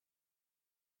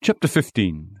Chapter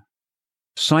 15.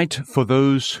 Sight for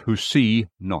those who see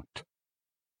not.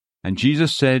 And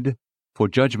Jesus said, For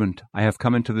judgment I have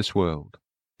come into this world,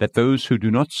 that those who do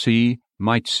not see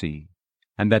might see,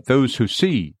 and that those who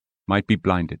see might be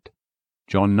blinded.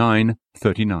 John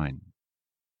 9:39.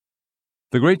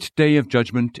 The great day of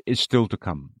judgment is still to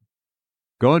come.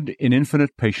 God, in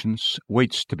infinite patience,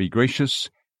 waits to be gracious,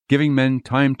 giving men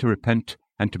time to repent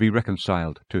and to be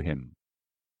reconciled to him.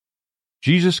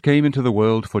 Jesus came into the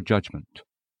world for judgment,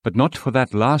 but not for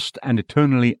that last and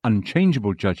eternally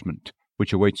unchangeable judgment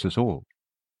which awaits us all.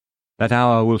 That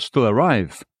hour will still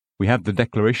arrive. We have the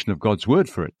declaration of God's word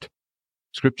for it.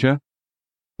 Scripture,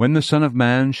 When the Son of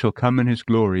Man shall come in his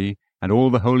glory, and all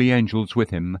the holy angels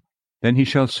with him, then he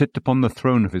shall sit upon the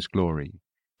throne of his glory,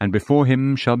 and before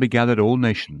him shall be gathered all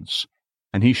nations,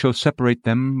 and he shall separate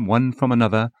them one from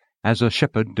another, as a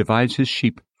shepherd divides his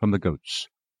sheep from the goats.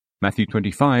 Matthew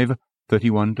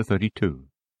 25:31-32.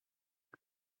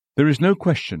 There is no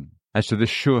question as to this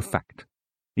sure fact.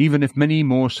 Even if many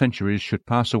more centuries should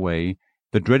pass away,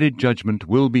 the dreaded judgment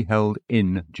will be held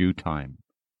in due time.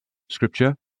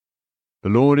 Scripture, The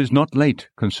Lord is not late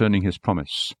concerning his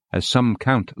promise, as some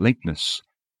count lateness,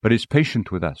 but is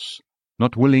patient with us,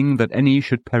 not willing that any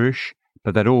should perish,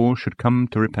 but that all should come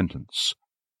to repentance.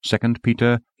 2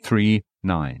 Peter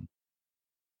 3:9.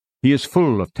 He is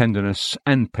full of tenderness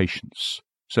and patience,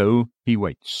 so he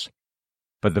waits.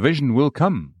 But the vision will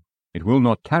come. It will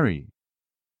not tarry.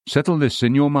 Settle this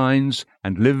in your minds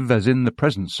and live as in the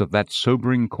presence of that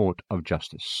sobering court of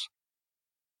justice.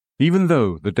 Even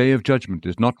though the day of judgment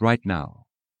is not right now,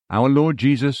 our Lord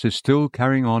Jesus is still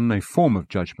carrying on a form of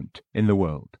judgment in the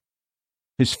world.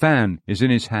 His fan is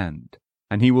in his hand,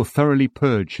 and he will thoroughly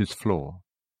purge his floor.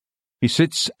 He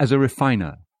sits as a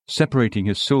refiner, separating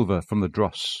his silver from the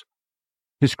dross.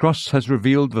 His cross has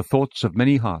revealed the thoughts of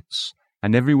many hearts,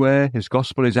 and everywhere his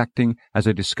gospel is acting as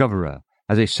a discoverer,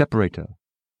 as a separator,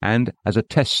 and as a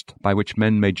test by which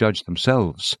men may judge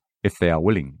themselves, if they are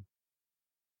willing.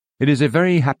 It is a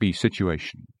very happy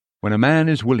situation when a man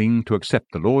is willing to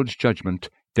accept the Lord's judgment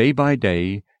day by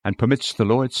day and permits the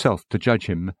law itself to judge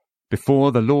him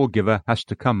before the lawgiver has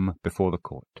to come before the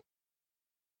court.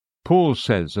 Paul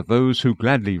says of those who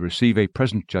gladly receive a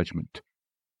present judgment,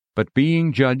 But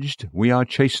being judged, we are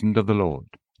chastened of the Lord,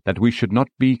 that we should not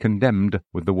be condemned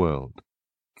with the world.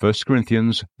 1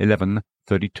 Corinthians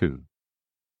 11:32.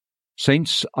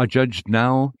 Saints are judged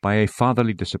now by a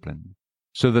fatherly discipline,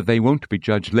 so that they won't be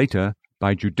judged later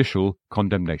by judicial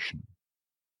condemnation.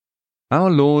 Our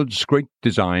Lord's great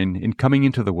design in coming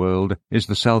into the world is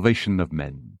the salvation of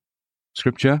men.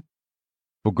 Scripture,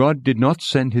 For God did not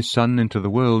send his Son into the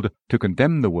world to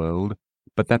condemn the world,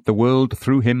 but that the world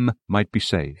through him might be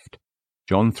saved.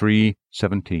 John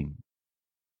 3:17.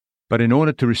 But in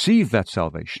order to receive that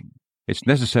salvation, it's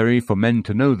necessary for men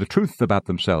to know the truth about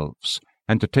themselves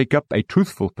and to take up a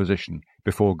truthful position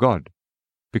before God,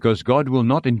 because God will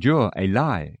not endure a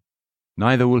lie,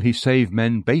 neither will he save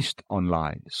men based on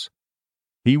lies.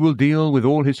 He will deal with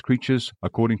all his creatures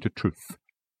according to truth.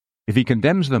 If he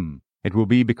condemns them, it will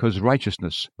be because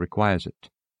righteousness requires it.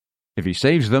 If he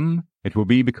saves them, it will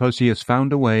be because he has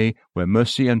found a way where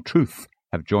mercy and truth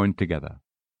have joined together.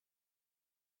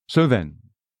 So then,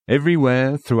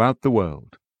 everywhere throughout the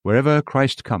world, wherever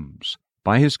Christ comes,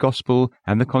 by his gospel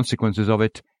and the consequences of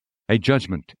it, a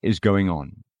judgment is going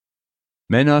on.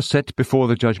 Men are set before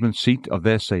the judgment seat of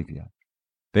their Saviour.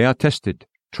 They are tested,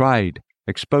 tried,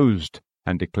 exposed,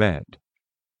 and declared.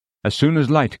 As soon as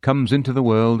light comes into the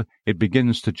world, it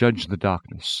begins to judge the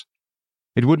darkness.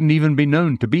 It wouldn't even be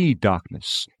known to be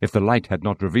darkness if the light had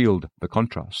not revealed the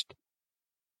contrast.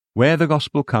 Where the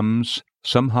gospel comes,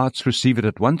 some hearts receive it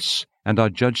at once and are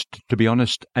judged to be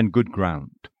honest and good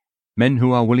ground, men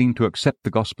who are willing to accept the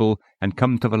gospel and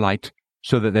come to the light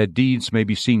so that their deeds may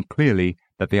be seen clearly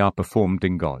that they are performed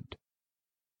in God.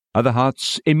 Other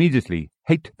hearts immediately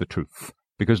hate the truth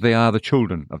because they are the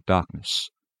children of darkness.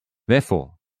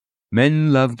 Therefore,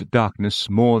 men loved darkness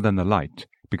more than the light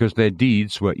because their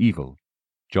deeds were evil.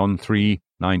 John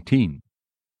 3:19.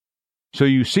 So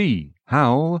you see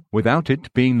how, without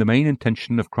it being the main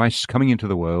intention of Christ's coming into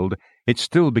the world, it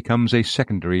still becomes a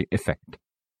secondary effect.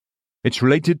 It's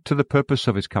related to the purpose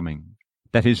of his coming,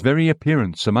 that his very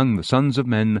appearance among the sons of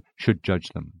men should judge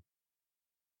them.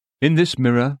 In this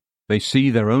mirror they see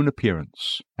their own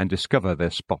appearance and discover their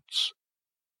spots.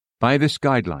 By this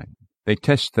guideline, they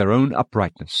test their own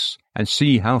uprightness and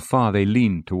see how far they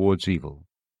lean towards evil.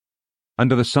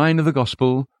 Under the sign of the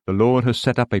gospel, the Lord has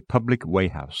set up a public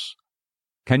weighhouse.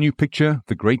 Can you picture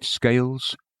the great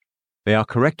scales? They are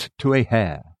correct to a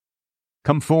hair.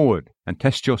 Come forward and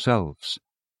test yourselves.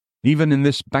 Even in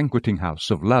this banqueting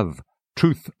house of love,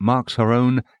 truth marks her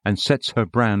own and sets her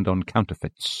brand on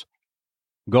counterfeits.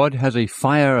 God has a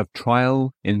fire of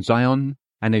trial in Zion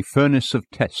and a furnace of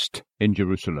test in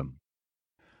Jerusalem.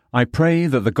 I pray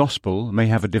that the gospel may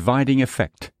have a dividing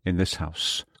effect in this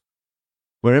house.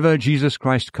 Wherever Jesus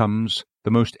Christ comes,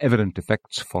 the most evident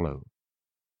effects follow.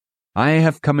 I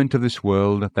have come into this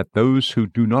world that those who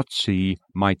do not see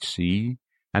might see,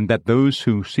 and that those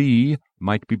who see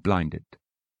might be blinded.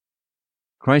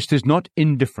 Christ is not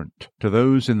indifferent to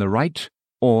those in the right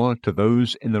or to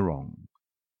those in the wrong.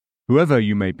 Whoever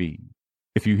you may be,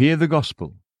 if you hear the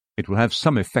gospel, it will have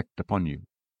some effect upon you.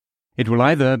 It will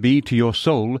either be to your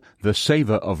soul the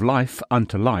savour of life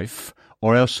unto life,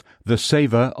 or else the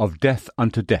savour of death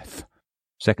unto death.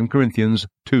 2 Corinthians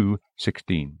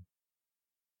 2:16.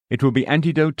 It will be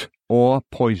antidote or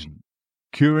poison,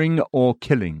 curing or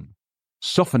killing,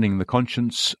 softening the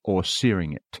conscience or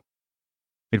searing it.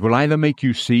 It will either make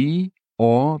you see,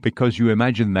 or, because you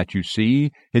imagine that you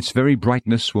see, its very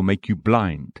brightness will make you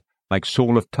blind, like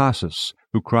Saul of Tarsus,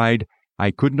 who cried,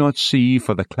 "I could not see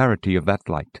for the clarity of that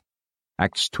light."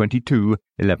 Acts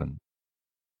 22:11.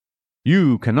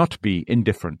 You cannot be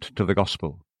indifferent to the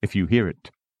gospel if you hear it.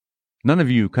 None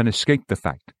of you can escape the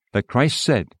fact that Christ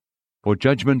said, "For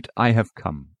judgment I have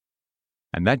come."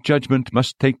 And that judgment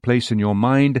must take place in your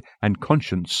mind and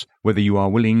conscience whether you are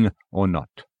willing or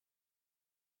not.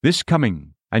 This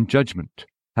coming and judgment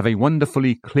have a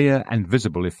wonderfully clear and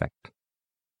visible effect.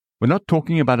 We're not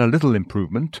talking about a little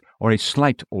improvement or a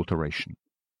slight alteration.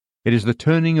 It is the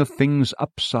turning of things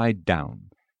upside down,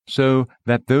 so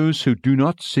that those who do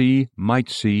not see might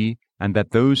see, and that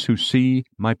those who see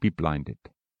might be blinded.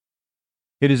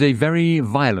 It is a very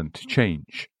violent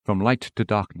change from light to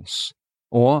darkness,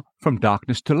 or from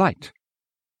darkness to light.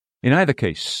 In either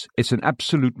case, it's an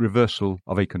absolute reversal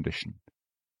of a condition.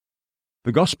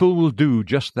 The gospel will do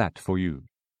just that for you.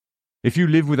 If you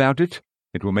live without it,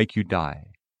 it will make you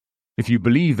die. If you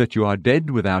believe that you are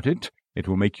dead without it, it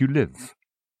will make you live.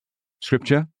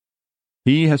 Scripture: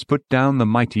 He has put down the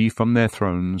mighty from their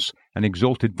thrones and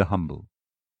exalted the humble.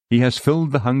 He has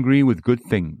filled the hungry with good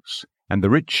things, and the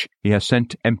rich he has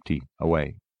sent empty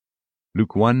away.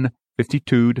 Luke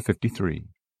 1:52-53.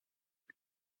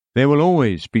 There will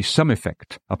always be some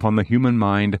effect upon the human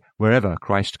mind wherever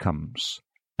Christ comes,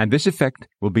 and this effect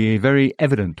will be a very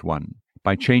evident one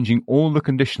by changing all the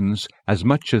conditions as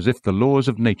much as if the laws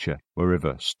of nature were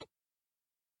reversed.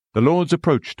 The Lord's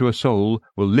approach to a soul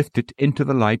will lift it into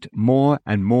the light more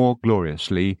and more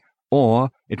gloriously, or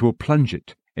it will plunge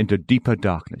it into deeper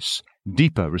darkness,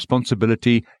 deeper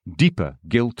responsibility, deeper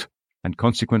guilt, and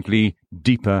consequently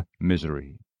deeper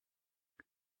misery.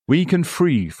 We can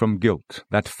free from guilt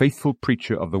that faithful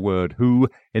preacher of the word who,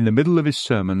 in the middle of his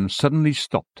sermon, suddenly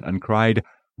stopped and cried,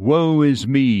 "Woe is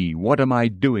me! What am I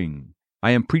doing?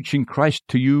 I am preaching Christ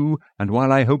to you, and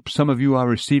while I hope some of you are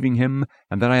receiving him,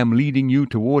 and that I am leading you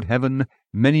toward heaven,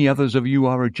 many others of you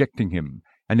are rejecting him,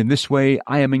 and in this way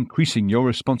I am increasing your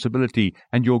responsibility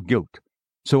and your guilt.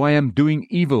 So I am doing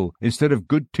evil instead of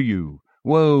good to you.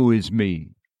 Woe is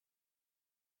me!"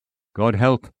 God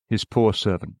help his poor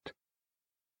servant.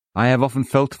 I have often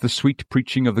felt the sweet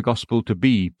preaching of the gospel to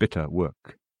be bitter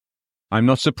work. I'm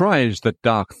not surprised that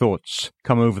dark thoughts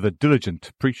come over the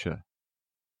diligent preacher.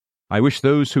 I wish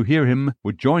those who hear him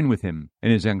would join with him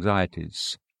in his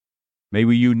anxieties. May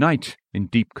we unite in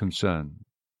deep concern.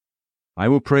 I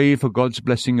will pray for God's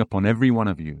blessing upon every one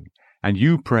of you, and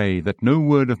you pray that no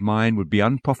word of mine would be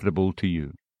unprofitable to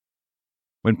you.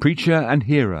 When preacher and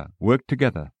hearer work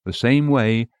together the same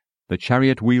way, the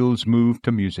chariot wheels move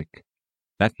to music.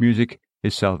 That music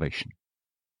is salvation.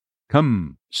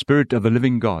 Come, Spirit of the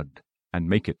living God, and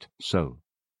make it so.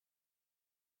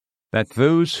 That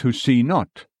those who see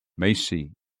not may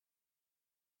see.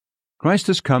 Christ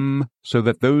has come so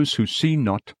that those who see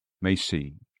not may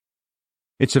see.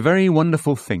 It's a very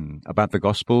wonderful thing about the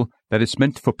gospel that it's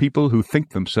meant for people who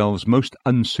think themselves most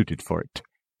unsuited for it,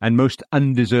 and most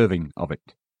undeserving of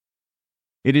it.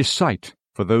 It is sight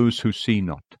for those who see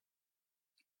not.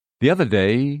 The other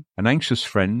day, an anxious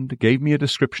friend gave me a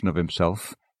description of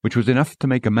himself which was enough to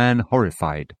make a man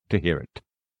horrified to hear it.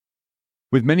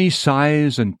 With many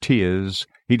sighs and tears,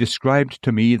 he described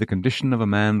to me the condition of a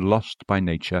man lost by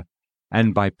nature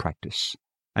and by practice,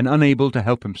 and unable to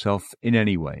help himself in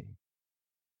any way.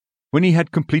 When he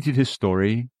had completed his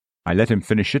story, I let him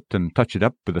finish it and touch it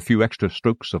up with a few extra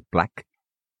strokes of black.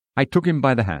 I took him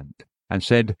by the hand and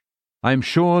said, "I am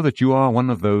sure that you are one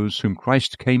of those whom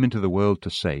Christ came into the world to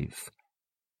save.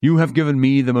 You have given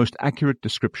me the most accurate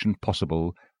description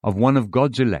possible of one of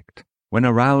God's elect when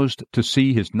aroused to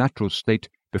see his natural state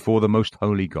before the most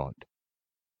holy God.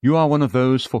 You are one of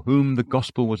those for whom the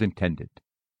gospel was intended.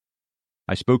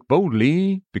 I spoke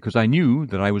boldly because I knew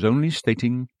that I was only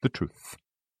stating the truth.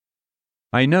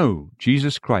 I know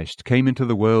Jesus Christ came into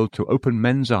the world to open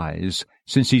men's eyes,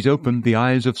 since he's opened the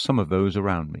eyes of some of those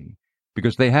around me,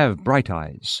 because they have bright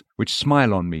eyes, which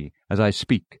smile on me as I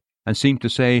speak, and seem to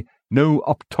say, "No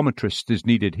optometrist is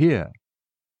needed here."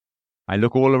 I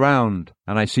look all around,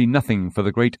 and I see nothing for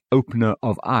the great opener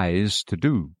of eyes to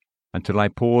do, until I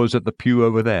pause at the pew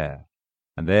over there,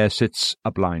 and there sits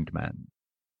a blind man.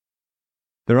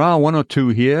 There are one or two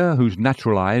here whose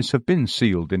natural eyes have been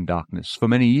sealed in darkness for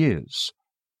many years.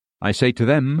 I say to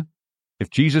them, if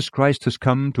Jesus Christ has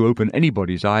come to open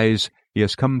anybody's eyes, he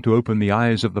has come to open the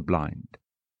eyes of the blind.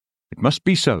 It must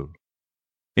be so.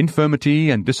 Infirmity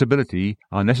and disability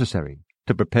are necessary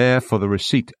to prepare for the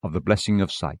receipt of the blessing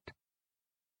of sight.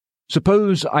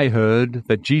 Suppose I heard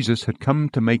that Jesus had come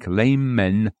to make lame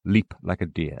men leap like a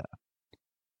deer.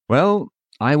 Well,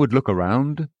 I would look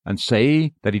around and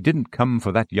say that he didn't come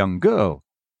for that young girl,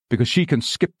 because she can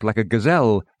skip like a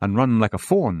gazelle and run like a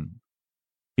fawn.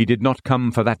 He did not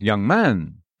come for that young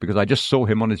man, because I just saw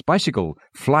him on his bicycle,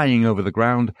 flying over the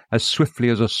ground as swiftly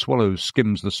as a swallow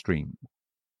skims the stream.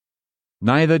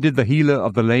 Neither did the healer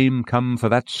of the lame come for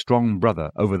that strong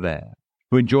brother over there,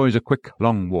 who enjoys a quick,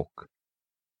 long walk.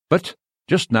 But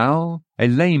just now a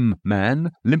lame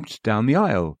man limped down the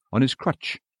aisle on his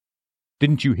crutch.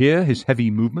 Didn't you hear his heavy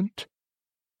movement?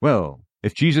 Well,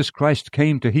 if Jesus Christ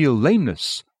came to heal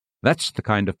lameness, that's the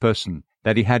kind of person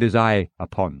that he had his eye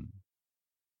upon.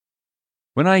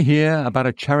 When I hear about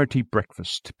a charity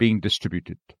breakfast being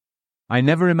distributed, I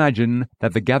never imagine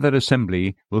that the gathered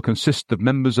assembly will consist of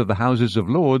members of the Houses of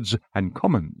Lords and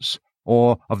Commons,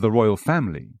 or of the royal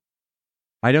family.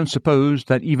 I don't suppose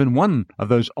that even one of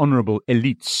those honourable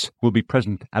elites will be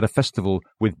present at a festival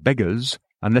with beggars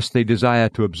unless they desire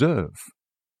to observe.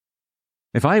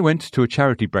 If I went to a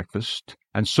charity breakfast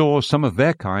and saw some of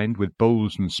their kind with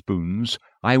bowls and spoons,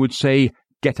 I would say,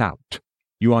 "Get out.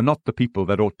 You are not the people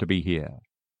that ought to be here.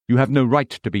 You have no right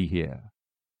to be here.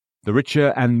 The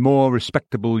richer and more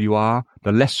respectable you are,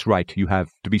 the less right you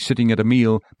have to be sitting at a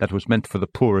meal that was meant for the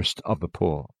poorest of the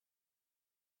poor."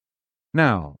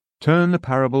 Now, turn the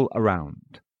parable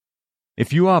around.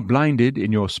 If you are blinded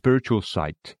in your spiritual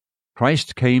sight,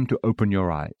 Christ came to open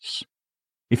your eyes.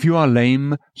 If you are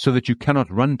lame so that you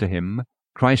cannot run to him,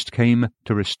 Christ came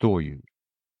to restore you.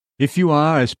 If you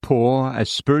are as poor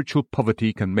as spiritual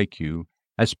poverty can make you,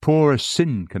 as poor as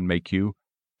sin can make you,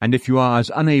 and if you are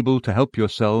as unable to help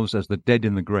yourselves as the dead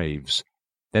in the graves,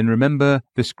 then remember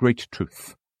this great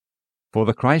truth. For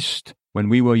the Christ, when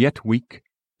we were yet weak,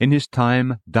 in his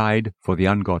time died for the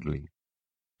ungodly.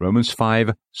 Romans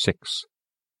 5:6.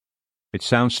 It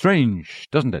sounds strange,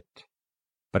 doesn't it?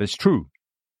 But it's true.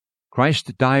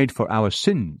 Christ died for our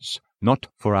sins, not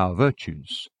for our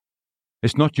virtues.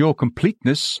 It's not your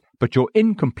completeness, but your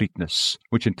incompleteness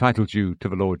which entitles you to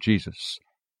the Lord Jesus.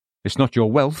 It's not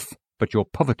your wealth, but your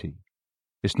poverty.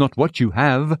 It's not what you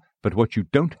have, but what you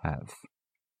don't have.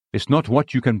 It's not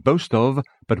what you can boast of,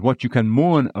 but what you can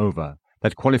mourn over,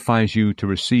 that qualifies you to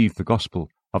receive the gospel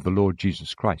of the Lord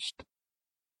Jesus Christ.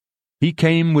 He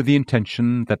came with the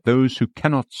intention that those who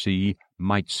cannot see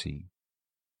might see.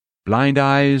 Blind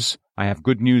eyes, I have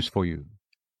good news for you.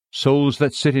 Souls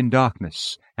that sit in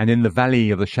darkness and in the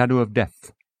valley of the shadow of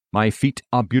death, my feet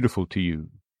are beautiful to you,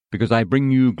 because I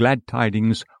bring you glad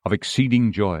tidings of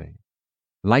exceeding joy.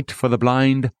 Light for the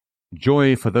blind,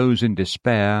 joy for those in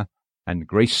despair, and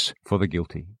grace for the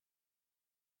guilty.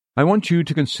 I want you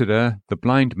to consider the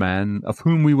blind man of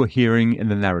whom we were hearing in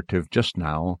the narrative just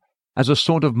now as a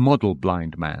sort of model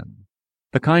blind man,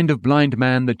 the kind of blind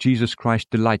man that Jesus Christ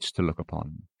delights to look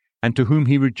upon, and to whom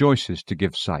he rejoices to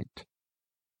give sight.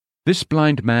 This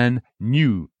blind man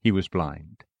knew he was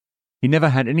blind. He never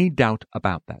had any doubt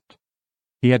about that.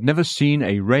 He had never seen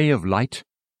a ray of light,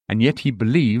 and yet he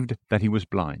believed that he was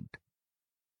blind.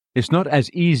 It's not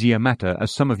as easy a matter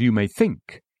as some of you may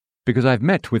think, because I've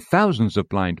met with thousands of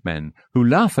blind men who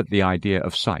laugh at the idea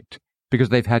of sight because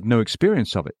they've had no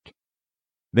experience of it.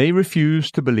 They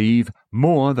refuse to believe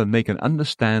more than they can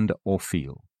understand or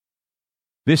feel.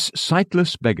 This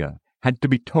sightless beggar had to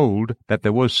be told that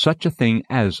there was such a thing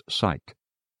as sight,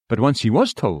 but once he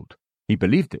was told, he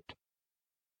believed it.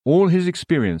 All his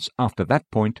experience after that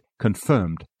point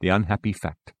confirmed the unhappy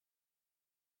fact.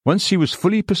 Once he was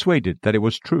fully persuaded that it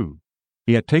was true,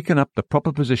 he had taken up the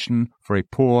proper position for a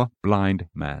poor blind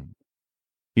man.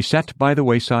 He sat by the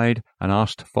wayside and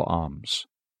asked for alms.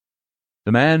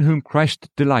 The man whom Christ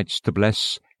delights to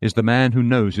bless is the man who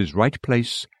knows his right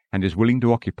place and is willing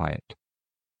to occupy it.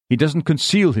 He doesn't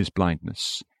conceal his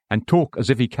blindness, and talk as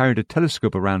if he carried a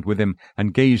telescope around with him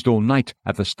and gazed all night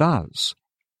at the stars.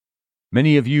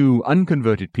 Many of you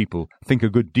unconverted people think a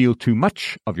good deal too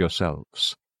much of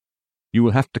yourselves. You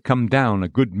will have to come down a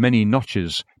good many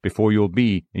notches before you'll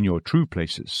be in your true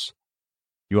places.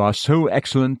 You are so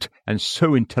excellent and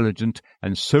so intelligent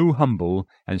and so humble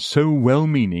and so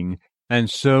well-meaning and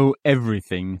so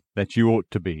everything that you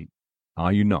ought to be,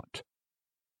 are you not?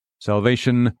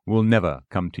 Salvation will never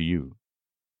come to you.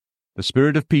 The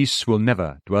spirit of peace will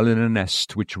never dwell in a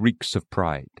nest which reeks of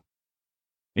pride.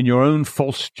 In your own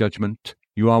false judgment,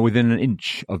 you are within an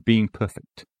inch of being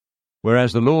perfect,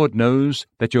 whereas the Lord knows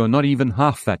that you are not even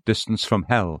half that distance from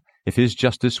hell if his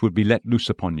justice would be let loose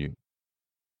upon you.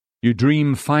 You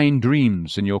dream fine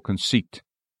dreams in your conceit,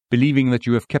 believing that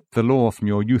you have kept the law from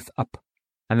your youth up,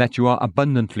 and that you are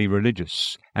abundantly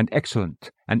religious, and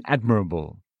excellent, and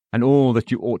admirable, and all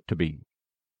that you ought to be.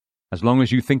 As long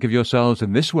as you think of yourselves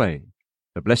in this way,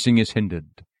 the blessing is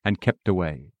hindered and kept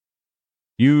away.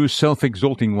 You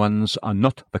self-exalting ones are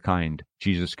not the kind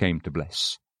Jesus came to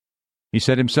bless. He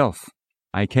said himself,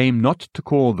 I came not to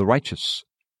call the righteous,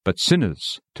 but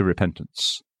sinners to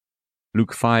repentance.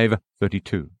 Luke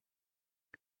 5:32.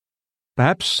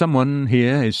 Perhaps someone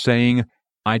here is saying,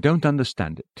 I don't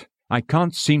understand it. I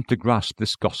can't seem to grasp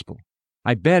this gospel.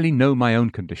 I barely know my own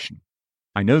condition.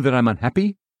 I know that I'm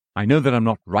unhappy. I know that I'm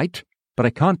not right, but I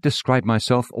can't describe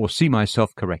myself or see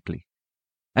myself correctly.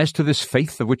 As to this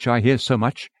faith of which I hear so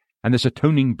much, and this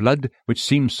atoning blood which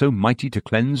seems so mighty to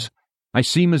cleanse, I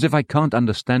seem as if I can't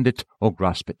understand it or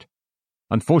grasp it.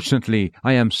 Unfortunately,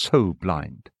 I am so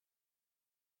blind.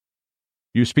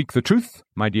 You speak the truth,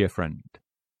 my dear friend,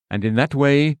 and in that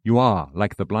way you are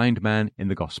like the blind man in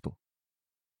the gospel.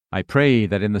 I pray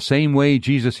that in the same way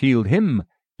Jesus healed him,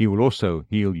 he will also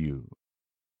heal you.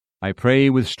 I pray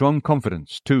with strong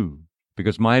confidence, too,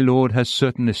 because my Lord has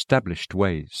certain established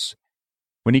ways.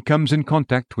 When he comes in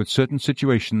contact with certain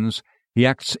situations, he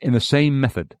acts in the same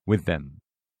method with them.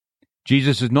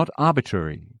 Jesus is not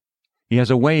arbitrary. He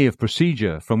has a way of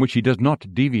procedure from which he does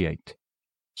not deviate.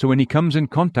 So when he comes in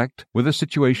contact with a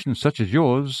situation such as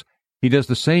yours, he does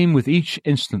the same with each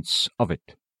instance of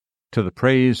it, to the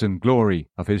praise and glory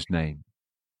of his name.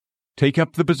 Take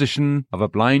up the position of a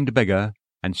blind beggar,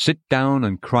 and sit down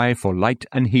and cry for light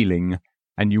and healing,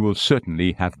 and you will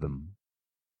certainly have them.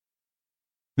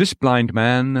 This blind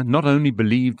man not only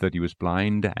believed that he was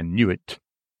blind and knew it,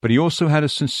 but he also had a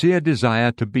sincere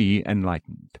desire to be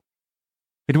enlightened.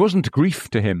 It wasn't grief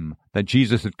to him that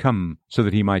Jesus had come so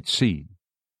that he might see.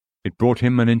 It brought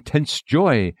him an intense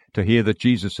joy to hear that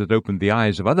Jesus had opened the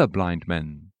eyes of other blind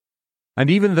men. And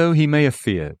even though he may have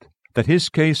feared that his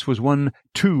case was one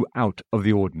too out of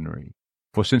the ordinary,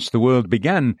 for since the world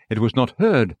began it was not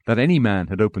heard that any man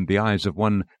had opened the eyes of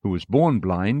one who was born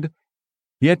blind,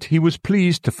 yet he was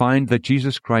pleased to find that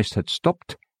Jesus Christ had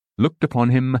stopped, looked upon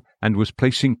him, and was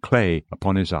placing clay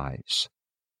upon his eyes.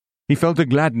 He felt a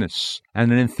gladness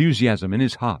and an enthusiasm in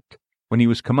his heart when he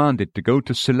was commanded to go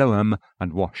to Siloam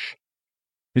and wash.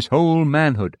 His whole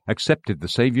manhood accepted the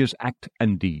Saviour's act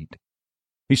and deed.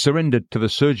 He surrendered to the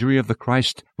surgery of the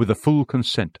Christ with the full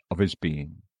consent of his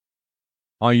being.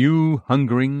 Are you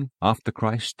hungering after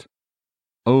Christ?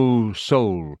 O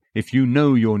soul, if you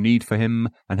know your need for him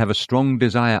and have a strong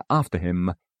desire after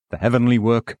him, the heavenly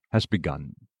work has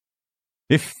begun.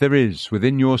 If there is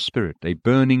within your spirit a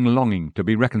burning longing to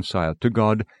be reconciled to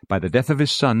God by the death of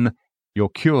his Son, your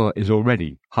cure is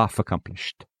already half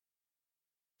accomplished.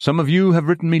 Some of you have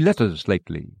written me letters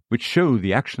lately which show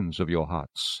the actions of your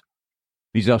hearts.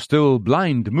 These are still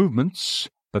blind movements,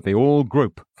 but they all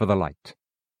grope for the light.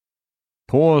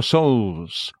 Poor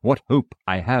souls, what hope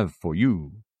I have for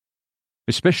you!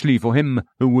 Especially for him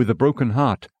who with a broken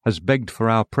heart has begged for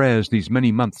our prayers these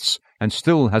many months and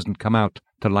still hasn't come out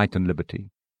to light and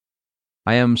liberty.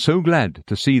 I am so glad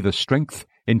to see the strength,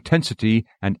 intensity,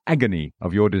 and agony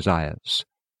of your desires.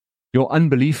 Your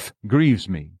unbelief grieves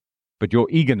me, but your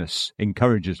eagerness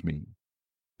encourages me.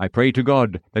 I pray to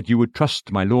God that you would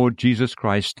trust my Lord Jesus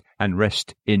Christ and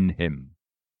rest in him.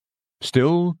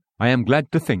 Still, I am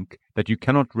glad to think that you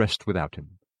cannot rest without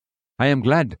him. I am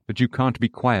glad that you can't be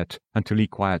quiet until he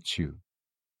quiets you.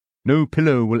 No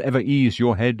pillow will ever ease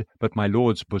your head but my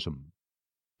Lord's bosom.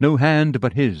 No hand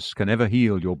but his can ever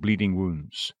heal your bleeding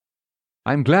wounds.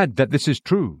 I am glad that this is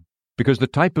true, because the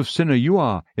type of sinner you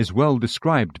are is well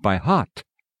described by Hart.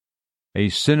 A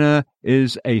sinner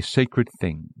is a sacred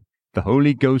thing. The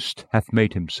Holy Ghost hath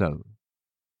made him so.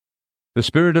 The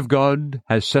Spirit of God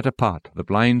has set apart the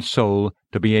blind soul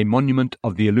to be a monument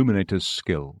of the illuminator's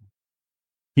skill.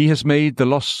 He has made the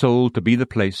lost soul to be the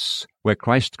place where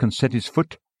Christ can set his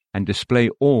foot and display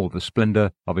all the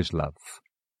splendor of his love.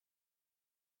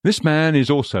 This man is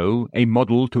also a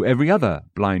model to every other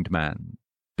blind man,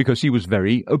 because he was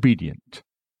very obedient.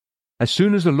 As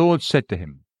soon as the Lord said to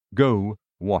him, "Go,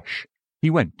 wash," he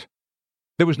went.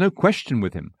 There was no question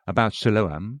with him about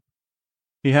Siloam.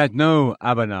 He had no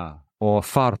Abana or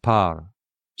Pharpar,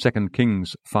 2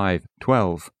 Kings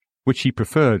 5:12, which he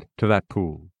preferred to that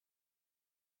pool.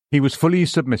 He was fully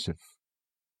submissive.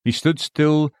 He stood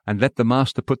still and let the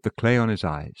master put the clay on his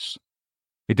eyes.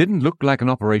 It didn't look like an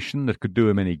operation that could do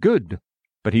him any good,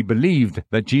 but he believed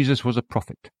that Jesus was a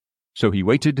prophet, so he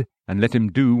waited and let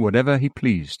him do whatever he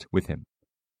pleased with him.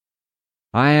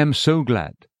 I am so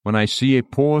glad when I see a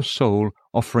poor soul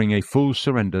offering a full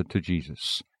surrender to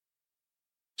Jesus.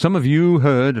 Some of you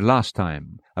heard last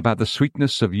time about the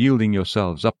sweetness of yielding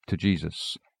yourselves up to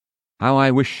Jesus. How I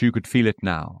wish you could feel it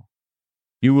now.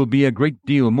 You will be a great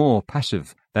deal more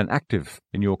passive than active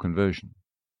in your conversion.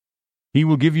 He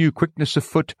will give you quickness of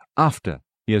foot after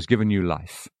he has given you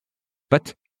life.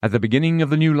 But at the beginning of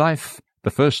the new life, the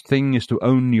first thing is to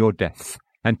own your death,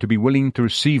 and to be willing to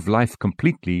receive life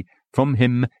completely from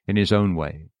him in his own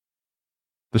way.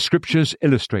 The Scriptures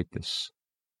illustrate this.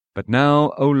 But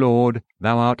now, O Lord,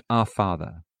 thou art our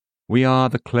Father. We are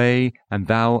the clay, and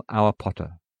thou our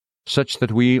potter, such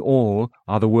that we all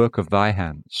are the work of thy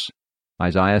hands.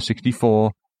 Isaiah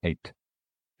 64:8.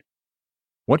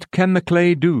 What can the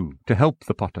clay do to help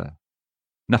the potter?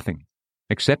 Nothing,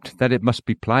 except that it must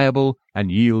be pliable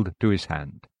and yield to his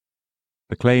hand.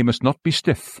 The clay must not be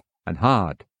stiff and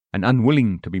hard and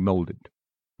unwilling to be moulded,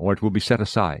 or it will be set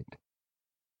aside.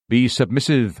 Be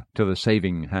submissive to the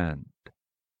saving hand.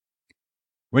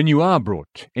 When you are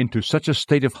brought into such a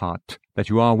state of heart that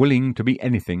you are willing to be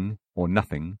anything or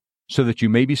nothing, so that you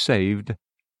may be saved,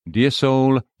 dear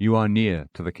soul, you are near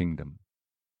to the kingdom.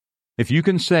 If you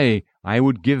can say, "I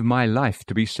would give my life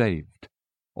to be saved,"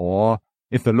 or,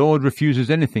 "If the Lord refuses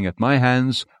anything at my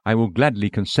hands, I will gladly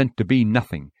consent to be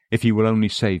nothing, if he will only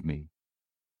save me,"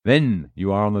 then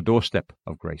you are on the doorstep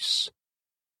of grace.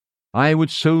 I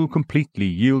would so completely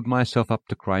yield myself up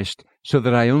to Christ so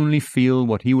that I only feel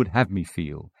what he would have me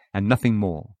feel, and nothing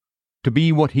more, to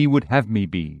be what he would have me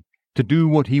be, to do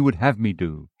what he would have me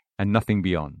do, and nothing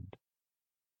beyond.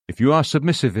 If you are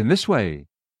submissive in this way,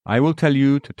 I will tell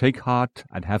you to take heart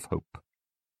and have hope.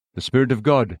 The Spirit of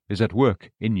God is at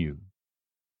work in you.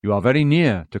 You are very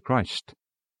near to Christ.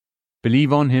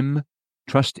 Believe on him,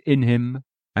 trust in him,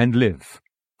 and live,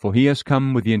 for he has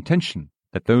come with the intention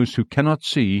that those who cannot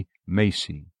see may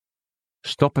see.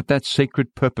 Stop at that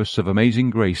sacred purpose of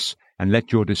amazing grace and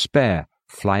let your despair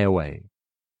fly away.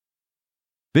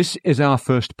 This is our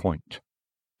first point.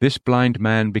 This blind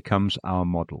man becomes our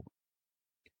model.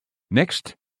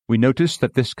 Next, we notice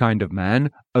that this kind of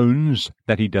man owns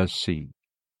that he does see.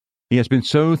 He has been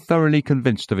so thoroughly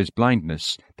convinced of his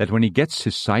blindness that when he gets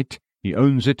his sight, he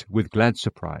owns it with glad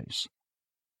surprise.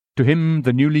 To him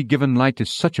the newly given light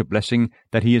is such a blessing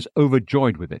that he is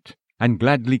overjoyed with it, and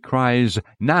gladly cries,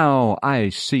 "Now I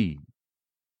see."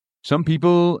 Some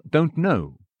people don't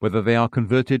know whether they are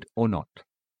converted or not.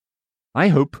 I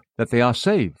hope that they are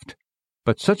saved,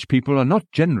 but such people are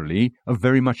not generally of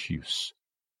very much use.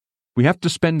 We have to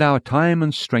spend our time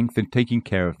and strength in taking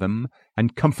care of them,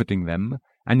 and comforting them,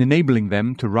 and enabling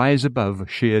them to rise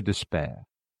above sheer despair.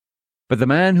 But the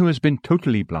man who has been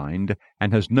totally blind,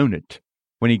 and has known it,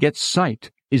 when he gets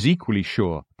sight, is equally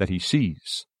sure that he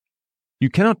sees. You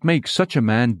cannot make such a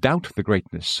man doubt the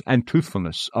greatness and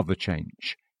truthfulness of the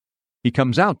change. He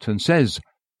comes out and says,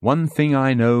 "One thing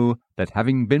I know, that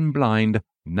having been blind,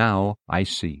 now I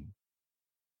see."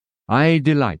 I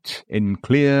delight in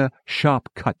clear,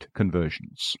 sharp-cut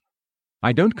conversions.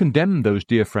 I don't condemn those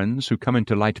dear friends who come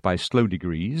into light by slow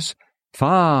degrees.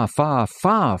 Far, far,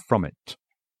 far from it.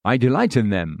 I delight in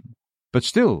them. But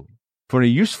still, for a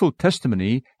useful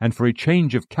testimony and for a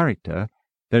change of character,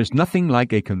 there is nothing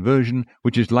like a conversion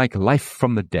which is like life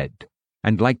from the dead,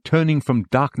 and like turning from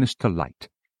darkness to light,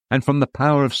 and from the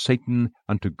power of Satan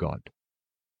unto God.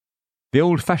 The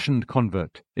old-fashioned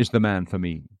convert is the man for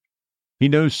me. He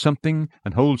knows something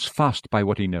and holds fast by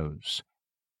what he knows.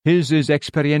 His is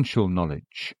experiential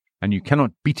knowledge, and you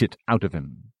cannot beat it out of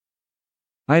him.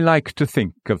 I like to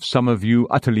think of some of you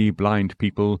utterly blind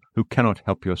people who cannot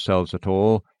help yourselves at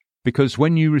all, because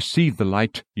when you receive the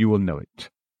light you will know it,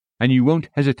 and you won't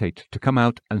hesitate to come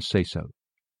out and say so.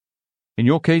 In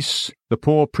your case, the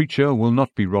poor preacher will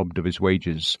not be robbed of his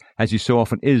wages, as he so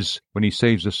often is when he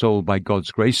saves a soul by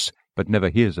God's grace, but never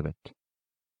hears of it.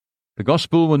 The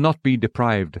gospel will not be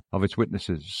deprived of its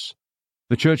witnesses.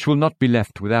 The church will not be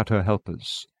left without her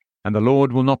helpers, and the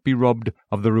Lord will not be robbed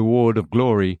of the reward of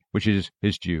glory which is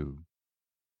his due.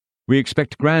 We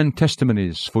expect grand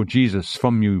testimonies for Jesus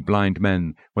from you blind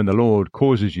men when the Lord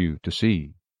causes you to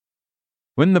see.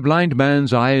 When the blind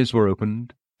man's eyes were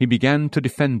opened, he began to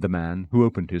defend the man who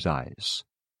opened his eyes.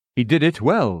 He did it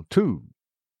well, too.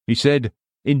 He said,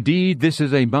 "Indeed, this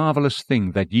is a marvelous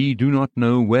thing, that ye do not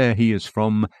know where he is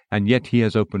from, and yet he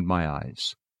has opened my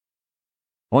eyes."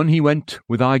 On he went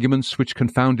with arguments which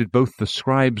confounded both the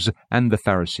scribes and the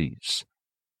Pharisees.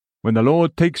 When the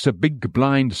Lord takes a big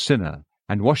blind sinner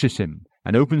and washes him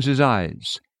and opens his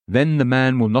eyes, then the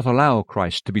man will not allow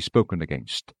Christ to be spoken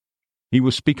against. He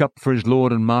will speak up for his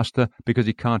Lord and Master because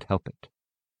he can't help it.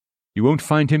 You won't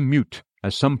find him mute,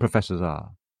 as some professors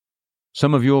are.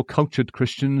 Some of your cultured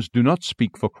Christians do not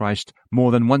speak for Christ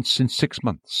more than once in 6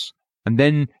 months, and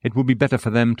then it will be better for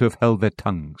them to have held their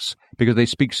tongues, because they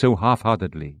speak so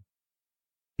half-heartedly.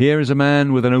 Here is a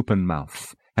man with an open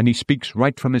mouth, and he speaks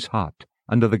right from his heart,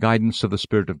 under the guidance of the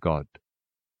Spirit of God.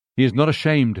 He is not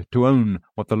ashamed to own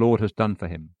what the Lord has done for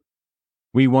him.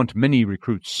 We want many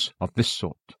recruits of this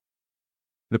sort.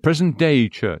 The present-day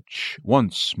church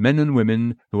wants men and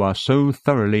women who are so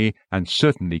thoroughly and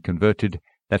certainly converted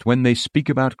that when they speak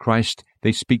about Christ,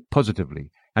 they speak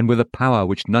positively and with a power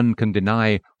which none can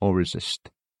deny or resist.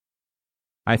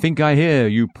 I think I hear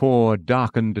you poor,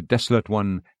 darkened, desolate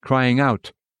one crying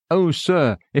out, "Oh,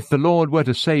 sir, if the Lord were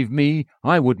to save me,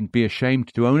 I wouldn't be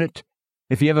ashamed to own it.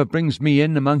 If he ever brings me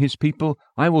in among his people,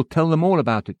 I will tell them all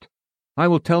about it. I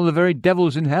will tell the very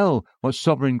devils in hell what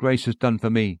sovereign grace has done for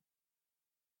me."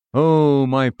 Oh,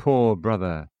 my poor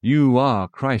brother, you are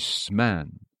Christ's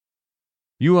man.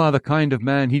 You are the kind of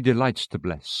man he delights to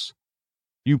bless.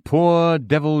 You poor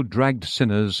devil-dragged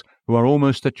sinners who are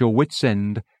almost at your wits'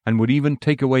 end and would even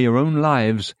take away your own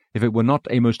lives if it were not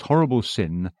a most horrible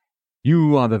sin,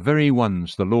 you are the very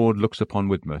ones the Lord looks upon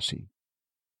with mercy.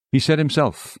 He said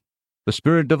himself, "The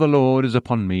Spirit of the Lord is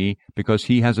upon me, because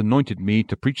he has anointed me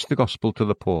to preach the gospel to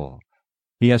the poor.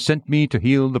 He has sent me to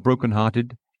heal the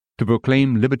broken-hearted, to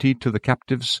proclaim liberty to the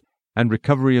captives, and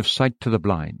recovery of sight to the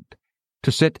blind,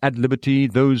 to set at liberty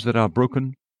those that are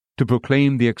broken, to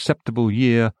proclaim the acceptable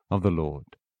year of the Lord."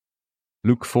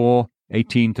 Luke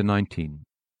 4:18-19.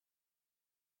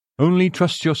 Only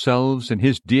trust yourselves in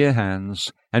his dear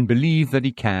hands, and believe that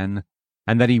he can,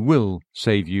 and that he will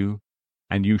save you,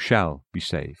 and you shall be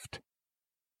saved.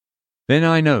 Then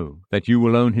I know that you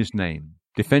will own his name,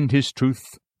 defend his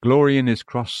truth, glory in his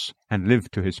cross, and live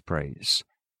to his praise.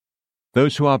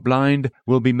 Those who are blind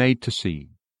will be made to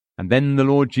see, and then the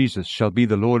Lord Jesus shall be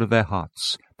the Lord of their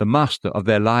hearts, the Master of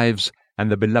their lives,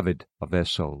 and the beloved of their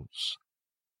souls.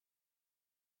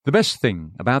 The best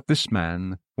thing about this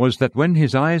man was that when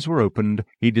his eyes were opened,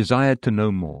 he desired to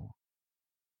know more.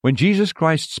 When Jesus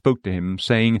Christ spoke to him,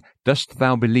 saying, "Dost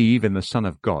thou believe in the Son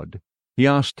of God?" he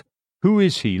asked, "Who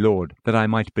is he, Lord, that I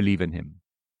might believe in him?"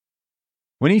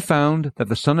 When he found that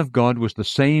the Son of God was the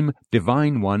same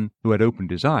divine one who had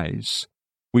opened his eyes,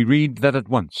 we read that at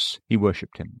once he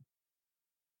worshipped him.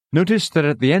 Notice that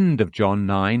at the end of John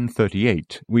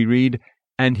 9:38 we read,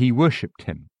 "And he worshipped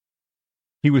him."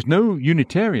 He was no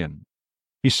Unitarian.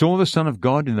 He saw the Son of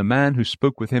God in the man who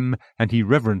spoke with him, and he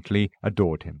reverently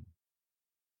adored him.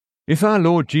 If our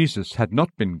Lord Jesus had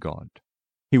not been God,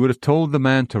 he would have told the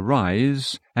man to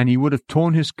rise, and he would have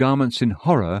torn his garments in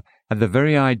horror at the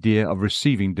very idea of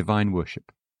receiving divine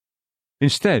worship.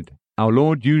 Instead, our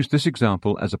Lord used this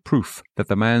example as a proof that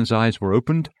the man's eyes were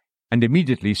opened, and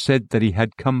immediately said that he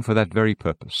had come for that very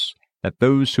purpose, that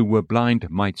those who were blind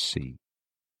might see.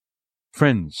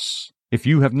 Friends, if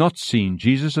you have not seen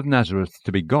Jesus of Nazareth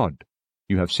to be God,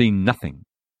 you have seen nothing.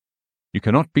 You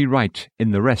cannot be right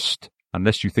in the rest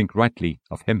unless you think rightly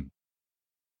of him.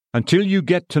 Until you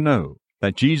get to know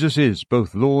that Jesus is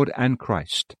both Lord and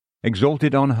Christ,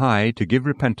 exalted on high to give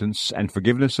repentance and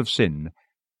forgiveness of sin,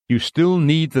 you still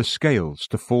need the scales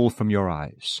to fall from your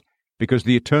eyes, because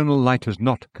the eternal light has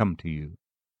not come to you.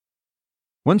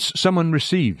 Once someone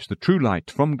receives the true light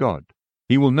from God,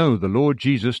 he will know the Lord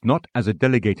Jesus not as a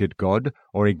delegated God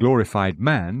or a glorified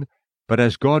man, but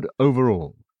as God over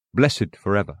all, blessed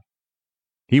forever.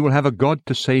 He will have a God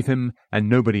to save him and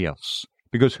nobody else,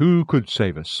 because who could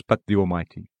save us but the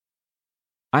Almighty?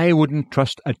 I wouldn't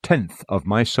trust a tenth of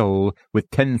my soul with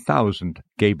 10,000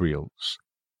 Gabriels.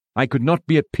 I could not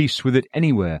be at peace with it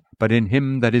anywhere but in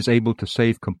him that is able to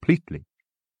save completely,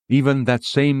 even that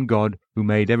same God who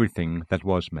made everything that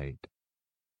was made.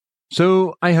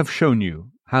 So I have shown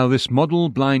you how this model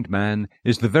blind man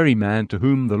is the very man to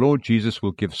whom the Lord Jesus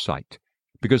will give sight,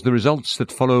 because the results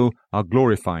that follow are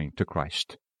glorifying to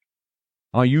Christ.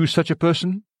 Are you such a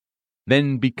person?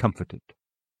 Then be comforted.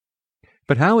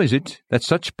 But how is it that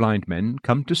such blind men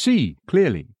come to see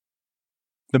clearly?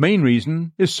 The main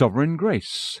reason is sovereign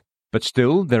grace, but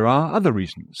still there are other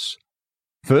reasons.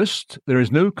 First, there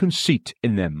is no conceit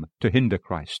in them to hinder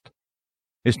Christ.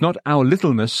 It's not our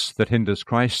littleness that hinders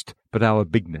Christ, but our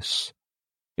bigness.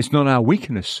 It's not our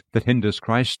weakness that hinders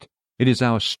Christ, it is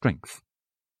our strength.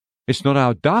 It's not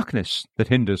our darkness that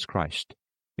hinders Christ,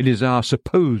 it is our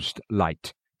supposed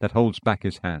light that holds back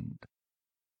his hand.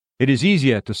 It is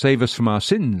easier to save us from our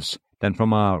sins than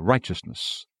from our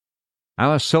righteousness.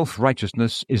 Our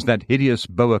self-righteousness is that hideous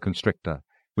boa constrictor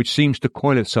which seems to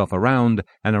coil itself around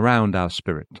and around our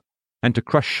spirit, and to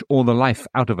crush all the life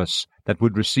out of us that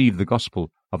would receive the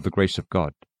gospel of the grace of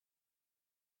God.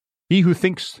 He who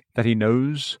thinks that he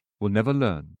knows will never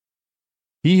learn.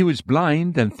 He who is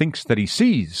blind and thinks that he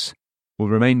sees will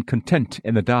remain content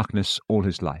in the darkness all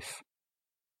his life.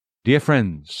 Dear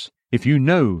friends, if you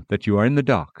know that you are in the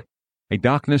dark, a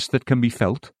darkness that can be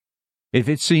felt, if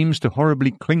it seems to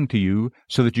horribly cling to you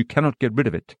so that you cannot get rid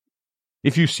of it,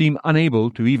 if you seem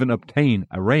unable to even obtain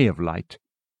a ray of light,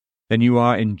 then you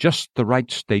are in just the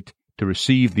right state to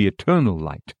receive the eternal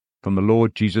light from the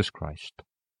Lord Jesus Christ.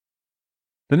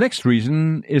 The next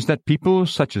reason is that people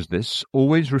such as this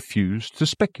always refuse to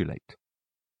speculate.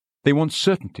 They want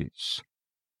certainties.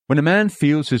 When a man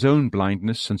feels his own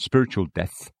blindness and spiritual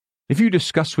death, if you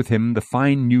discuss with him the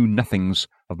fine new nothings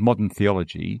of modern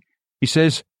theology, he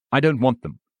says, "I don't want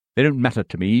them. They don't matter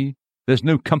to me. There's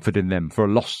no comfort in them for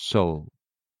a lost soul."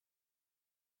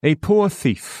 A poor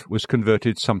thief was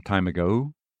converted some time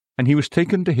ago, and he was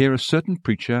taken to hear a certain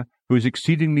preacher who was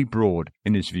exceedingly broad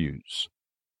in his views.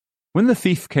 When the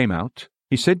thief came out,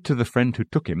 he said to the friend who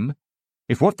took him,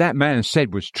 "If what that man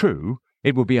said was true,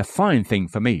 it would be a fine thing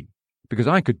for me, because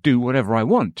I could do whatever I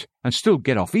want and still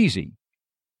get off easy.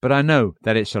 But I know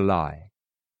that it's a lie.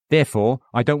 Therefore,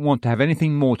 I don't want to have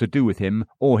anything more to do with him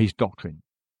or his doctrine.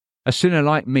 A sinner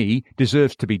like me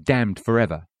deserves to be damned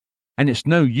forever, and it's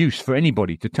no use for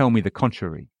anybody to tell me the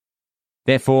contrary.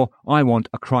 Therefore, I want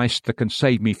a Christ that can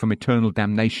save me from eternal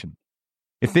damnation.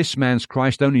 If this man's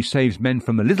Christ only saves men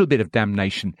from a little bit of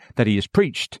damnation that he has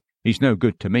preached, he's no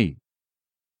good to me."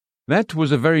 That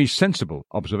was a very sensible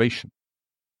observation.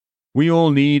 We all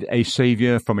need a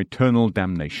Saviour from eternal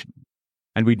damnation,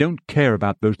 and we don't care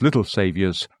about those little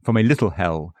saviours from a little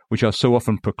hell which are so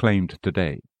often proclaimed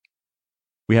today.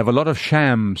 We have a lot of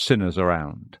sham sinners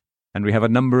around, and we have a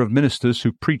number of ministers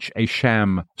who preach a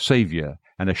sham Saviour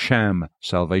and a sham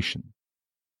salvation.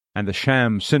 And the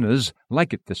sham sinners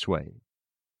like it this way.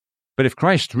 But if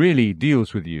Christ really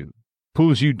deals with you,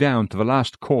 pulls you down to the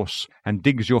last course and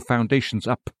digs your foundations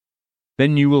up,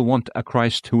 then you will want a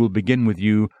Christ who will begin with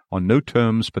you on no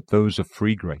terms but those of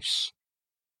free grace.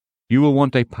 You will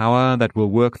want a power that will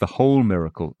work the whole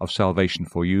miracle of salvation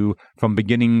for you from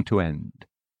beginning to end.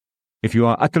 If you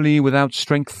are utterly without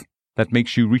strength, that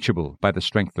makes you reachable by the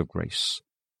strength of grace.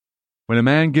 When a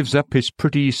man gives up his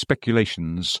pretty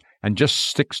speculations and just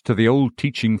sticks to the old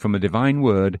teaching from the divine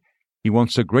word, he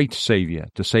wants a great Saviour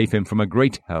to save him from a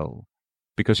great hell,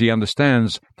 because he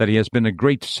understands that he has been a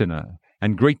great sinner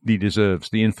and greatly deserves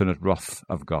the infinite wrath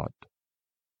of God.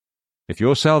 If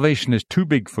your salvation is too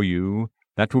big for you,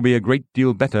 that will be a great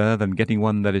deal better than getting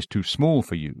one that is too small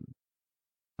for you.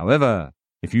 However,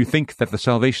 if you think that the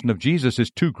salvation of Jesus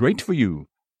is too great for you,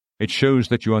 it shows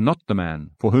that you are not the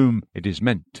man for whom it is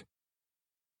meant.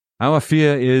 Our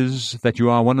fear is that you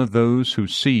are one of those who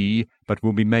see but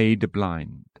will be made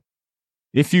blind.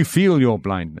 If you feel your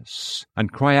blindness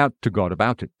and cry out to God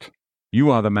about it, you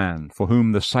are the man for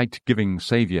whom the sight-giving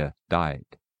Saviour died.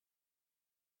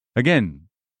 Again,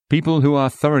 people who are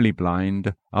thoroughly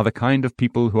blind are the kind of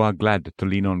people who are glad to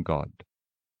lean on God.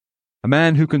 A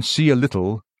man who can see a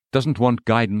little doesn't want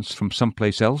guidance from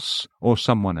someplace else or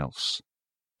someone else.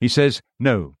 He says,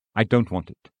 "No, I don't want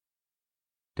it."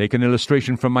 Take an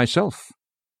illustration from myself.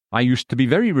 I used to be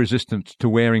very resistant to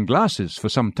wearing glasses for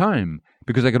some time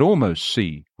because I could almost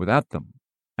see without them,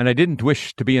 and I didn't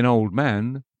wish to be an old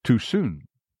man too soon.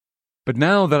 But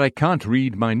now that I can't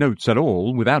read my notes at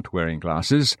all without wearing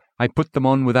glasses, I put them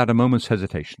on without a moment's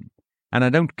hesitation, and I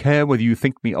don't care whether you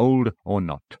think me old or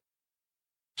not.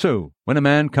 So, when a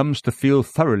man comes to feel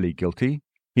thoroughly guilty,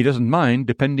 he doesn't mind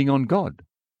depending on God.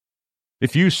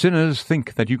 If you sinners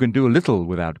think that you can do a little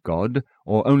without God,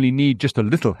 or only need just a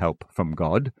little help from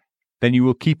God, then you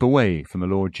will keep away from the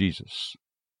Lord Jesus.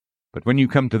 But when you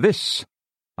come to this,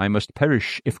 "I must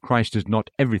perish if Christ is not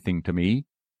everything to me,"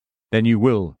 then you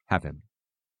will have him,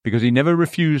 because he never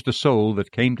refused a soul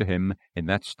that came to him in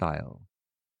that style.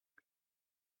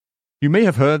 You may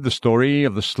have heard the story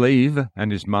of the slave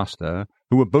and his master,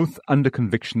 who were both under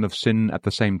conviction of sin at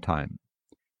the same time.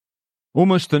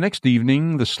 Almost the next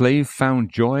evening, the slave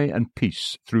found joy and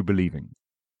peace through believing,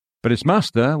 But his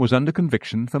master was under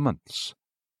conviction for months.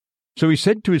 So he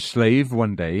said to his slave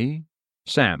one day,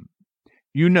 "Sam,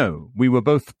 you know we were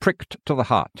both pricked to the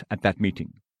heart at that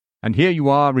meeting, and here you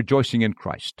are rejoicing in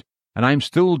Christ, and I am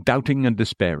still doubting and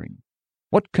despairing.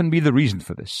 What can be the reason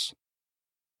for this?"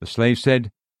 The slave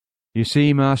said, "You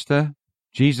see, master,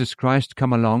 Jesus Christ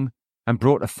come along and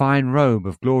brought a fine robe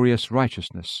of glorious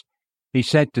righteousness. He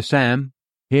said to Sam,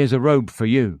 'Here's a robe for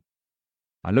you.'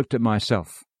 I looked at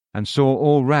myself and saw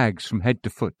all rags from head to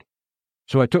foot.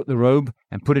 So I took the robe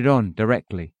and put it on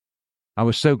directly. I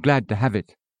was so glad to have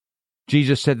it.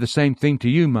 Jesus said the same thing to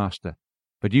you, master,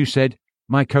 but you said,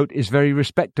 'My coat is very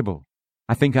respectable.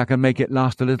 I think I can make it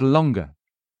last a little longer.'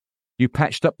 You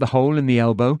patched up the hole in the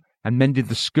elbow and mended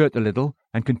the skirt a little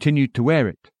and continued to wear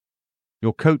it.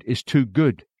 Your coat is too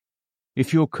good.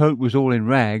 If your coat was all in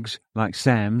rags, like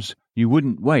Sam's, you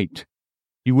wouldn't wait.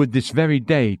 You would this very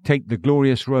day take the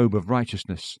glorious robe of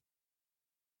righteousness."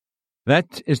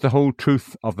 That is the whole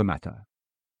truth of the matter.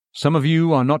 Some of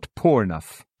you are not poor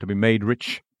enough to be made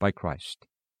rich by Christ.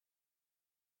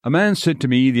 A man said to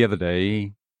me the other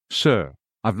day, "Sir,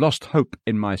 I've lost hope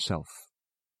in myself."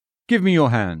 "Give me your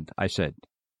hand," I said.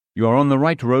 "You are on the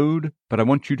right road, but I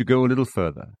want you to go a little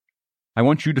further. I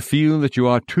want you to feel that you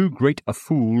are too great a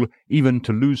fool even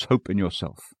to lose hope in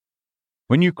yourself.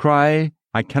 When you cry,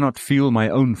 'I cannot feel my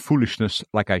own foolishness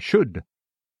like I should,'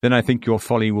 then I think your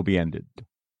folly will be ended.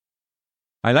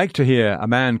 I like to hear a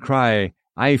man cry,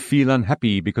 'I feel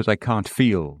unhappy because I can't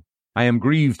feel. I am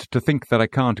grieved to think that I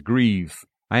can't grieve.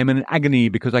 I am in agony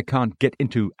because I can't get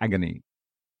into agony.'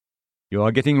 You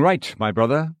are getting right, my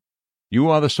brother. You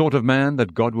are the sort of man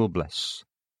that God will bless.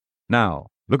 Now,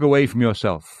 look away from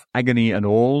yourself, agony and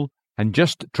all, and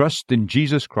just trust in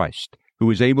Jesus Christ, who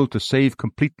is able to save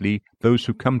completely those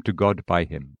who come to God by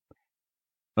him.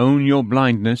 Own your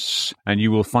blindness, and you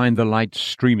will find the light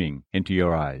streaming into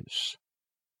your eyes.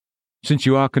 Since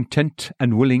you are content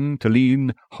and willing to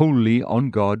lean wholly on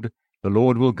God, the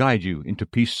Lord will guide you into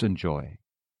peace and joy.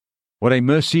 What a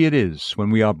mercy it is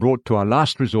when we are brought to our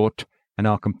last resort and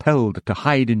are compelled to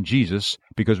hide in Jesus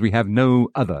because we have no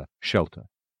other shelter.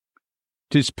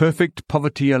 'Tis perfect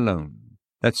poverty alone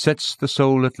that sets the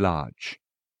soul at large.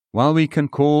 While we can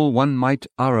call one mite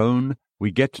our own,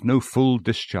 we get no full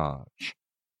discharge.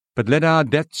 But let our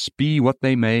debts be what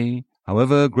they may,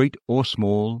 however great or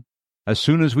small, as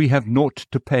soon as we have naught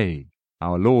to pay,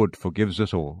 our Lord forgives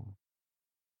us all.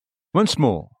 Once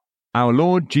more, our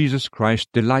Lord Jesus Christ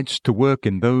delights to work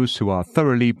in those who are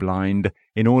thoroughly blind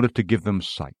in order to give them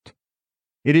sight.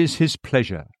 It is his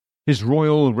pleasure, his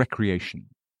royal recreation.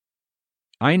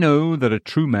 I know that a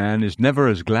true man is never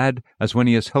as glad as when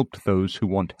he has helped those who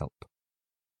want help.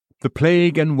 The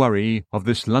plague and worry of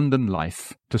this London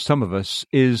life, to some of us,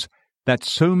 is that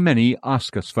so many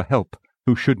ask us for help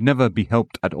who should never be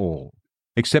helped at all,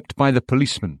 except by the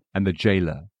policeman and the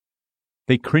jailer.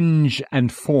 They cringe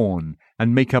and fawn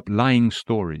and make up lying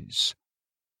stories.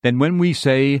 Then when we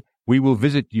say, "We will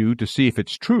visit you to see if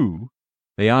it's true,"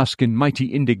 they ask in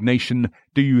mighty indignation,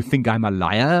 "Do you think I'm a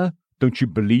liar? Don't you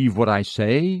believe what I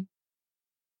say?"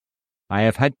 I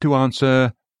have had to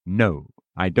answer, "No,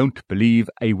 I don't believe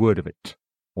a word of it,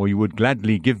 or you would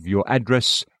gladly give your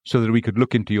address so that we could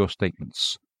look into your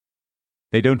statements."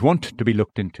 They don't want to be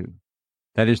looked into.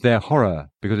 That is their horror,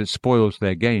 because it spoils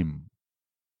their game.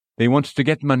 They want to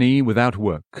get money without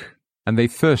work, and they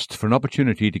thirst for an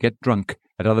opportunity to get drunk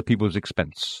at other people's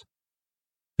expense.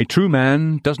 A true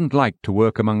man doesn't like to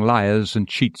work among liars and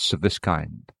cheats of this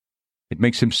kind. It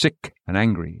makes him sick and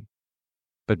angry.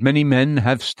 But many men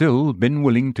have still been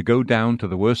willing to go down to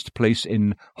the worst place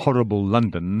in horrible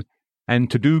London and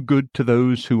to do good to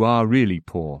those who are really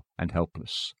poor and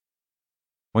helpless.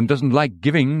 One doesn't like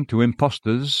giving to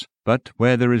impostors, but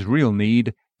where there is real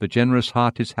need, the generous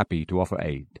heart is happy to offer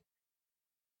aid.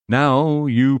 Now,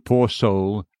 you poor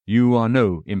soul, you are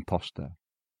no impostor.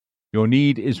 Your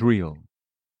need is real.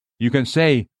 You can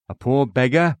say, "A poor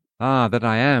beggar? Ah, that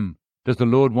I am. Does the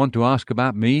Lord want to ask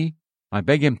about me? I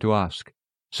beg him to ask.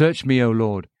 Search me, O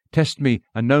Lord, test me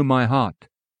and know my heart.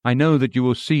 I know that you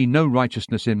will see no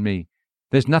righteousness in me.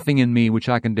 There's nothing in me which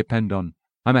I can depend on.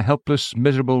 I'm a helpless,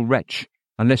 miserable wretch,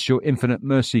 unless your infinite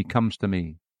mercy comes to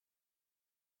me."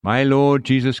 My Lord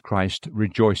Jesus Christ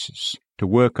rejoices to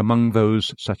work among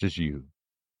those such as you.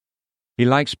 He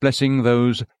likes blessing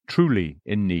those truly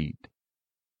in need.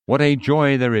 What a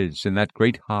joy there is in that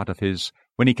great heart of his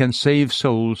when he can save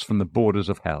souls from the borders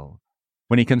of hell,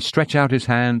 when he can stretch out his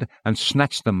hand and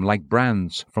snatch them like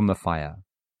brands from the fire.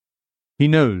 He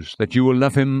knows that you will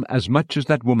love him as much as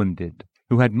that woman did,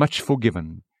 who had much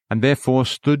forgiven, and therefore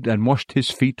stood and washed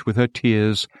his feet with her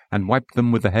tears and wiped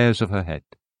them with the hairs of her head.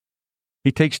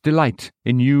 He takes delight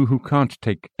in you who can't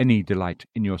take any delight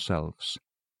in yourselves.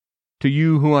 To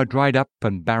you who are dried up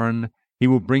and barren, he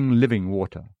will bring living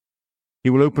water. He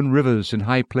will open rivers in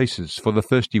high places for the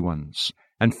thirsty ones,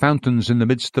 and fountains in the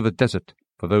midst of a desert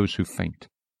for those who faint.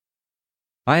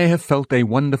 I have felt a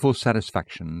wonderful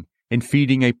satisfaction in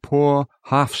feeding a poor,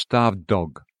 half-starved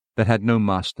dog that had no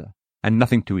master and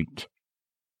nothing to eat.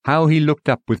 How he looked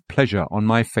up with pleasure on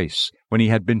my face when he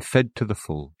had been fed to the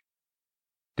full.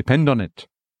 Depend on it,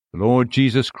 the Lord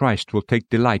Jesus Christ will take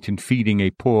delight in feeding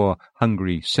a poor,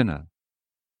 hungry sinner.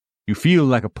 You feel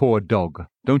like a poor dog,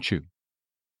 don't you?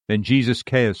 Then Jesus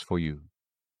cares for you.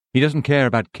 He doesn't care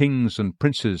about kings and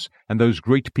princes and those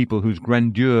great people whose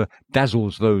grandeur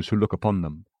dazzles those who look upon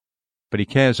them. But he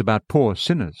cares about poor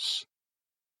sinners.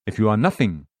 If you are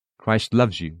nothing, Christ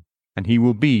loves you, and he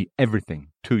will be everything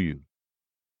to you.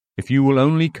 If you will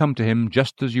only come to him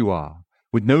just as you are,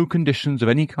 with no conditions of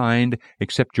any kind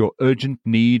except your urgent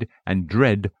need and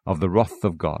dread of the wrath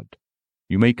of God,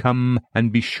 you may come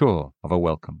and be sure of a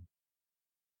welcome.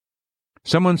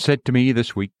 Someone said to me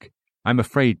this week, I'm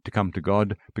afraid to come to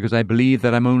God because I believe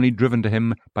that I'm only driven to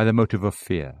him by the motive of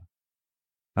fear.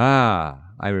 Ah,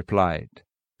 I replied,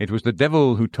 it was the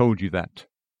devil who told you that,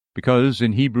 because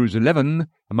in Hebrews 11,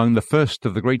 among the first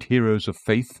of the great heroes of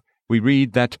faith, we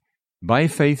read that, by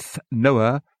faith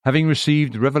Noah, having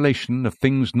received revelation of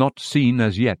things not seen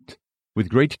as yet, with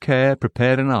great care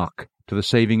prepared an ark to the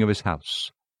saving of his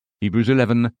house. Hebrews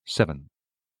 11:7.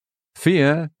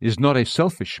 Fear is not a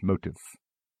selfish motive.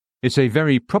 It's a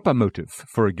very proper motive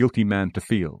for a guilty man to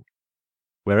feel.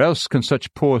 Where else can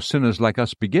such poor sinners like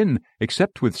us begin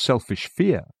except with selfish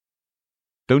fear?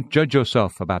 Don't judge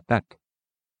yourself about that.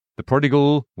 The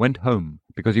prodigal went home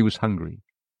because he was hungry,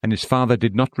 and his father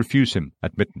did not refuse him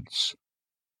admittance.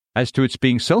 As to its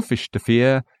being selfish to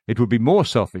fear, it would be more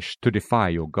selfish to defy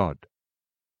your God.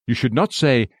 You should not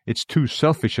say it's too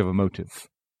selfish of a motive.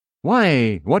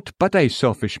 Why, what but a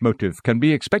selfish motive can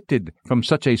be expected from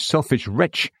such a selfish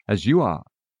wretch as you are?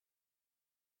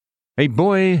 A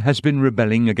boy has been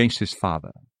rebelling against his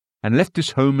father, and left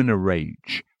his home in a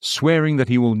rage, swearing that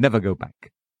he will never go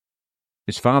back.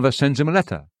 His father sends him a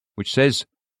letter, which says,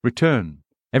 Return,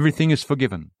 everything is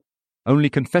forgiven.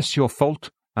 Only confess your fault,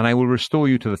 and I will restore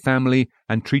you to the family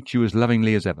and treat you as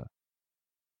lovingly as ever.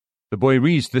 The boy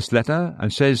reads this letter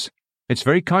and says, It's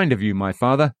very kind of you, my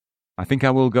father. I think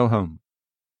I will go home.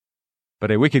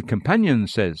 But a wicked companion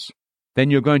says,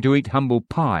 Then you're going to eat humble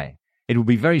pie. It will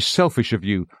be very selfish of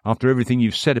you after everything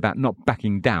you've said about not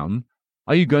backing down.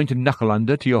 Are you going to knuckle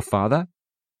under to your father?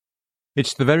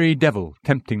 It's the very devil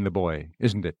tempting the boy,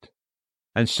 isn't it?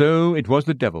 And so it was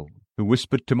the devil who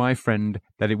whispered to my friend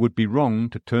that it would be wrong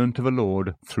to turn to the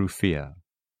Lord through fear.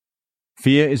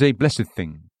 Fear is a blessed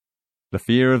thing. The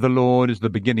fear of the Lord is the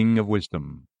beginning of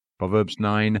wisdom. Proverbs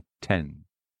 9:10.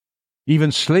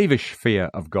 Even slavish fear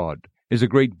of God is a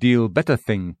great deal better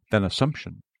thing than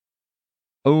assumption.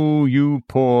 Oh, you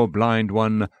poor blind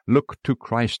one, look to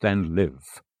Christ and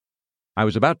live. I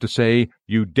was about to say,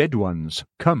 you dead ones,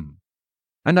 come.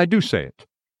 And I do say it,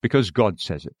 because God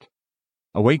says it.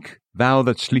 Awake, thou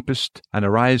that sleepest, and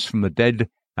arise from the dead,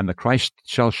 and the Christ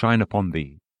shall shine upon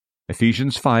thee.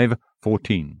 Ephesians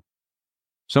 5:14.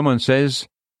 Someone says,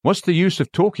 What's the use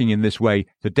of talking in this way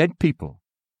to dead people?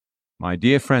 My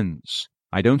dear friends,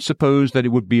 I don't suppose that it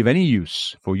would be of any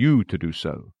use for you to do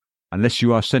so, unless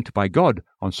you are sent by God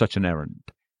on such an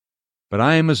errand. But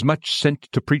I am as much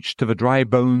sent to preach to the dry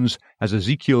bones as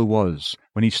Ezekiel was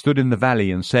when he stood in the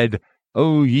valley and said,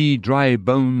 O ye dry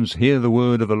bones, hear the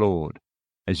word of the Lord.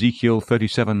 Ezekiel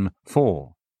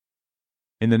 37:4.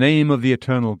 In the name of the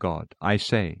eternal God, I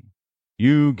say,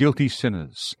 you guilty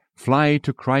sinners, fly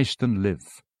to Christ and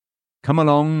live. Come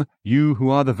along, you who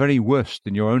are the very worst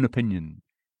in your own opinion,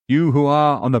 you who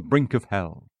are on the brink of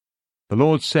hell. The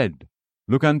Lord said,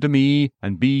 Look unto me,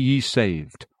 and be ye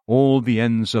saved, all the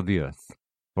ends of the earth.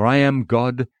 For I am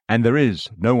God, and there is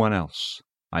no one else.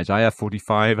 Isaiah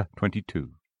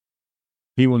 45:22.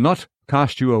 He will not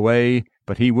cast you away,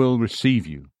 but he will receive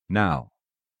you now.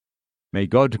 May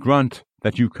God grant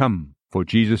that you come for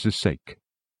Jesus' sake.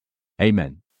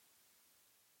 Amen.